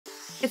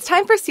It's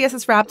time for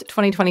CSS Wrapped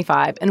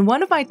 2025, and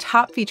one of my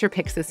top feature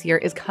picks this year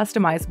is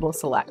Customizable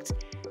Select.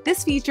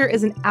 This feature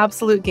is an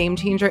absolute game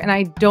changer, and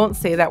I don't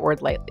say that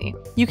word lightly.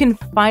 You can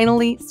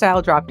finally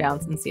style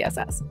dropdowns in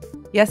CSS.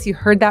 Yes, you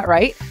heard that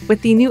right,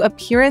 with the new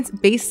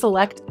appearance-based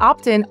select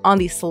opt-in on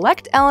the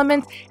select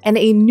element and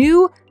a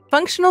new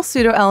functional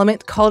pseudo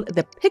element called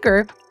the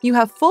picker, you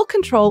have full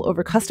control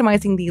over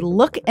customizing the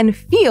look and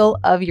feel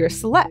of your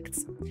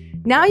selects.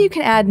 Now you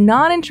can add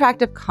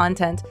non-interactive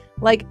content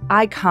like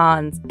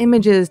icons,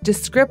 images,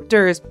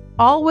 descriptors,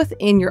 all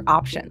within your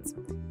options.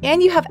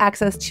 And you have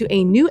access to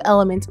a new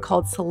element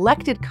called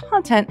selected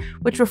content,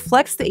 which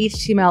reflects the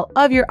HTML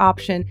of your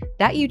option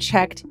that you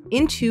checked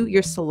into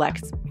your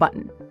selects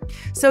button.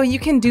 So you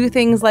can do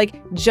things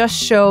like just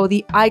show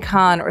the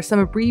icon or some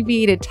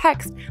abbreviated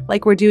text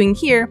like we're doing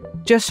here,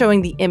 just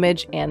showing the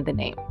image and the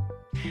name.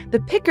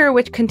 The picker,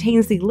 which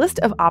contains the list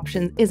of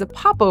options, is a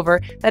popover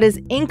that is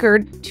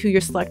anchored to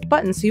your select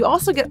button. So you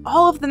also get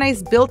all of the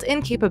nice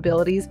built-in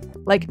capabilities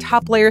like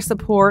top layer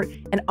support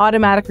and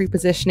automatic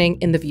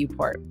repositioning in the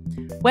viewport.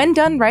 When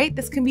done right,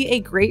 this can be a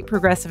great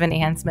progressive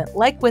enhancement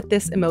like with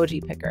this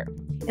emoji picker.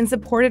 In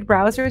supported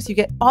browsers, you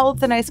get all of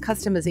the nice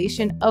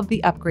customization of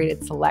the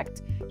upgraded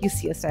select. You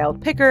see a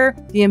styled picker,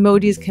 the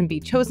emojis can be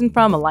chosen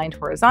from aligned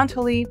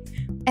horizontally,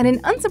 and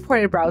in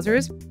unsupported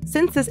browsers,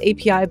 since this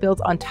API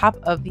builds on top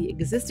of the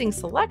existing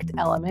select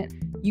element,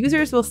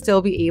 users will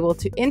still be able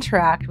to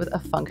interact with a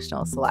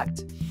functional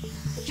select.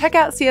 Check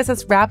out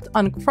CSS Wrapped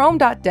on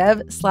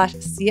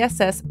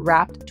chrome.dev/CSS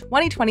Wrapped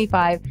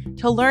 2025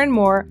 to learn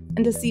more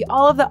and to see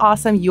all of the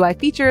awesome UI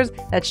features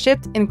that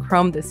shipped in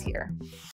Chrome this year.